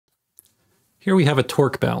Here we have a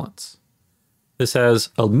torque balance. This has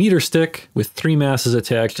a meter stick with 3 masses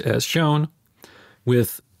attached as shown,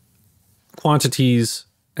 with quantities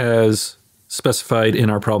as specified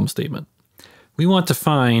in our problem statement. We want to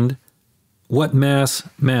find what mass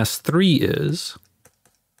 3 is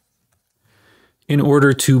in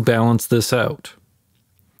order to balance this out.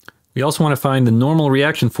 We also want to find the normal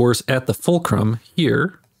reaction force at the fulcrum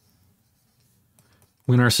here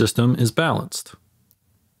when our system is balanced.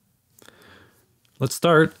 Let's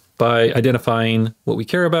start by identifying what we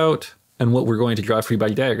care about and what we're going to draw a free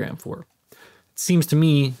body diagram for. It seems to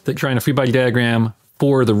me that drawing a free body diagram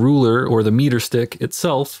for the ruler or the meter stick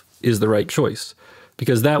itself is the right choice,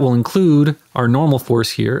 because that will include our normal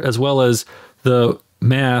force here as well as the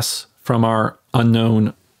mass from our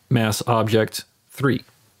unknown mass object 3.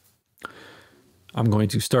 I'm going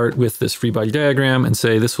to start with this free body diagram and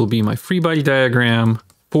say this will be my free body diagram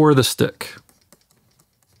for the stick.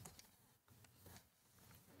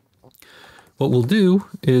 What we'll do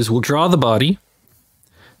is we'll draw the body,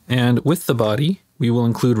 and with the body, we will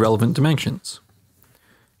include relevant dimensions.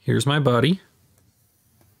 Here's my body.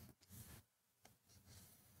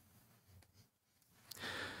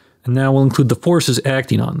 And now we'll include the forces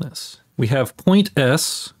acting on this. We have point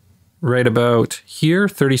S right about here,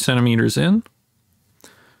 30 centimeters in.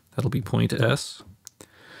 That'll be point S.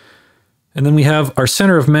 And then we have our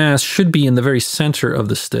center of mass should be in the very center of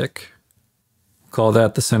the stick. Call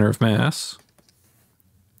that the center of mass.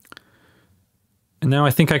 And now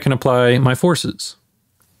I think I can apply my forces.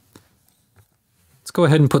 Let's go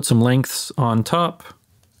ahead and put some lengths on top.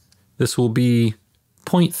 This will be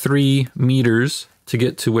 0.3 meters to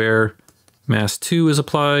get to where mass 2 is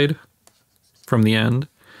applied from the end,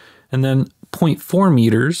 and then 0.4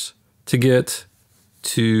 meters to get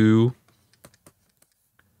to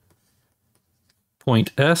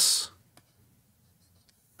point S,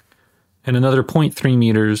 and another 0.3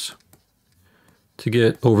 meters to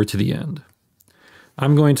get over to the end.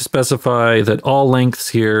 I'm going to specify that all lengths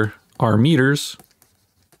here are meters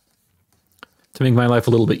to make my life a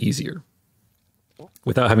little bit easier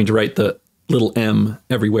without having to write the little m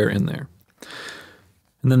everywhere in there.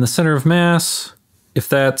 And then the center of mass, if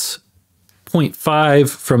that's 0.5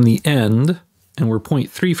 from the end, and we're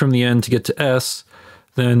 0.3 from the end to get to S,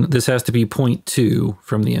 then this has to be 0.2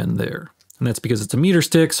 from the end there. And that's because it's a meter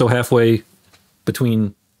stick, so halfway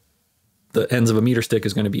between the ends of a meter stick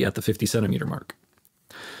is going to be at the 50 centimeter mark.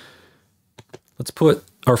 Let's put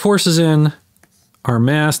our forces in. Our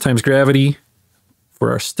mass times gravity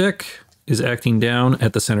for our stick is acting down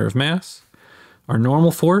at the center of mass. Our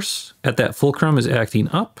normal force at that fulcrum is acting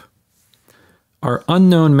up. Our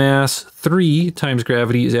unknown mass, 3 times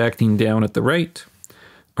gravity, is acting down at the right.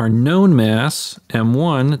 Our known mass,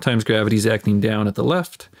 m1 times gravity, is acting down at the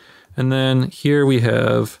left. And then here we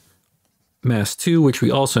have mass 2, which we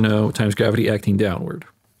also know, times gravity acting downward.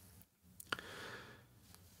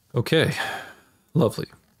 Okay, lovely.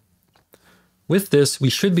 With this, we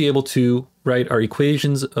should be able to write our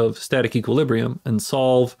equations of static equilibrium and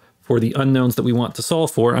solve for the unknowns that we want to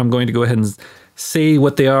solve for. I'm going to go ahead and say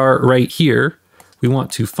what they are right here. We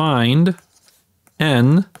want to find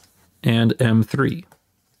n and m3.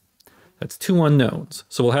 That's 2 unknowns.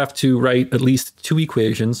 So we'll have to write at least 2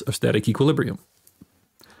 equations of static equilibrium.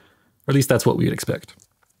 Or at least that's what we would expect.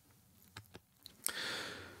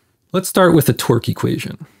 Let's start with the torque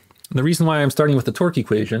equation. And the reason why I'm starting with the torque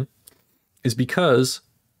equation is because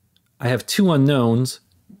I have 2 unknowns.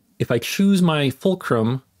 If I choose my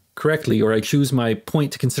fulcrum correctly, or I choose my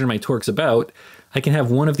point to consider my torques about, I can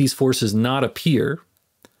have one of these forces not appear.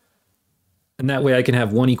 And that way I can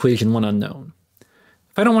have one equation, one unknown.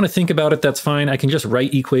 If I don't want to think about it, that's fine. I can just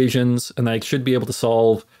write equations and I should be able to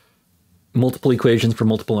solve multiple equations for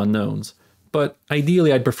multiple unknowns. But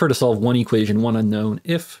ideally, I'd prefer to solve one equation, one unknown,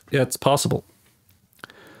 if that's possible.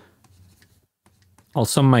 I'll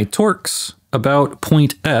sum my torques about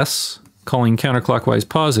point S, calling counterclockwise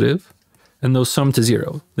positive, and those sum to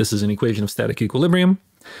 0. This is an equation of static equilibrium.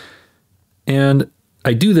 And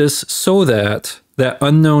I do this so that that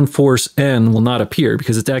unknown force N will not appear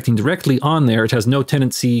because it's acting directly on there. It has no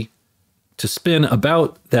tendency to spin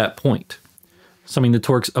about that point, summing the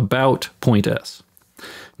torques about point S.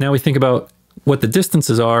 Now we think about what the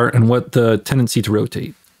distances are and what the tendency to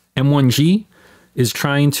rotate. M1G is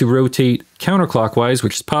trying to rotate counterclockwise,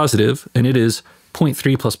 which is positive, and it is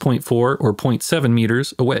 0.3 plus 0.4 or 0.7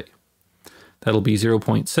 meters away. That'll be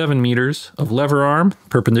 0.7 meters of lever arm,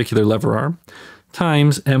 perpendicular lever arm,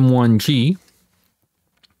 times M1G,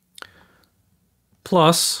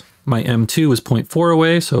 plus my M2 is 0.4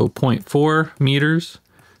 away, so 0.4 meters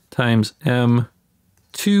times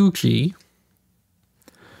M2G,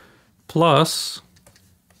 plus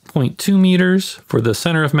 0.2 meters for the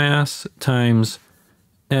center of mass times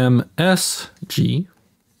msg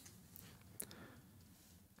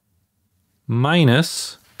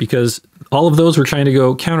minus, because all of those were trying to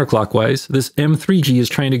go counterclockwise, this m3g is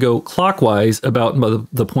trying to go clockwise about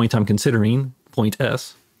the point I'm considering, point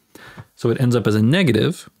S. So it ends up as a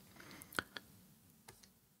negative.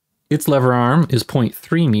 Its lever arm is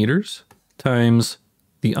 0.3 meters times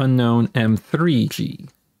the unknown m3g.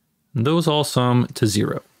 And those all sum to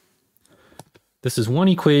 0. This is one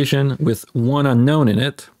equation with one unknown in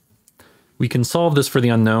it. We can solve this for the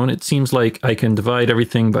unknown. It seems like I can divide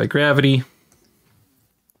everything by gravity.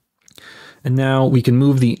 And now we can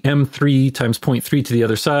move the m3 times 0.3 to the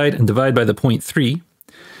other side and divide by the 0.3,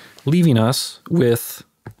 leaving us with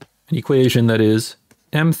an equation that is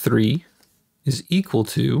m3 is equal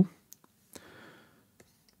to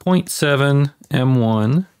 0.7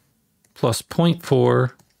 m1 plus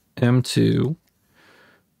 0.4 m2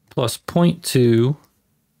 plus 0.2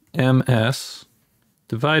 ms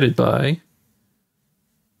divided by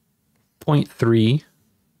 0.3,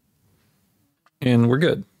 and we're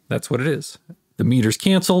good. That's what it is. The meters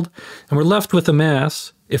canceled, and we're left with a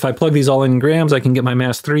mass. If I plug these all in grams, I can get my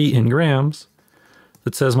mass 3 in grams.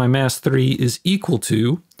 That says my mass 3 is equal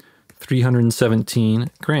to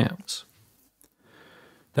 317 grams.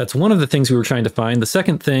 That's one of the things we were trying to find. The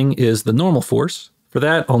second thing is the normal force. For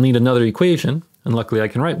that, I'll need another equation, and luckily I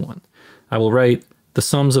can write one. I will write the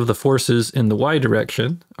sums of the forces in the y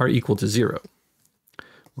direction are equal to 0.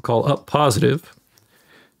 We'll call up positive,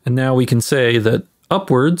 and now we can say that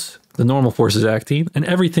upwards, the normal force is acting, and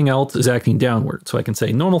everything else is acting downward. So I can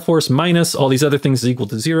say normal force minus all these other things is equal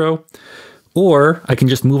to 0, or I can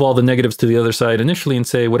just move all the negatives to the other side initially and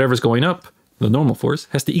say whatever's going up, the normal force,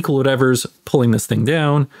 has to equal whatever's pulling this thing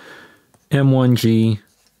down, m1g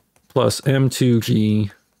plus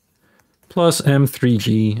m2g plus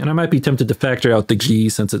m3g, and I might be tempted to factor out the g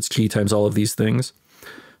since it's g times all of these things,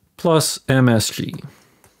 plus msg.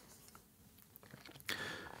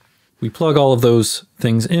 We plug all of those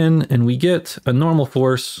things in, and we get a normal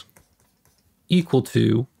force equal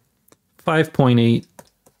to 5.8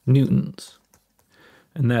 newtons.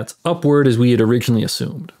 And that's upward as we had originally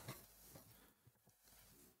assumed.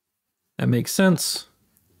 That makes sense.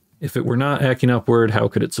 If it were not acting upward, how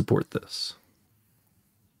could it support this?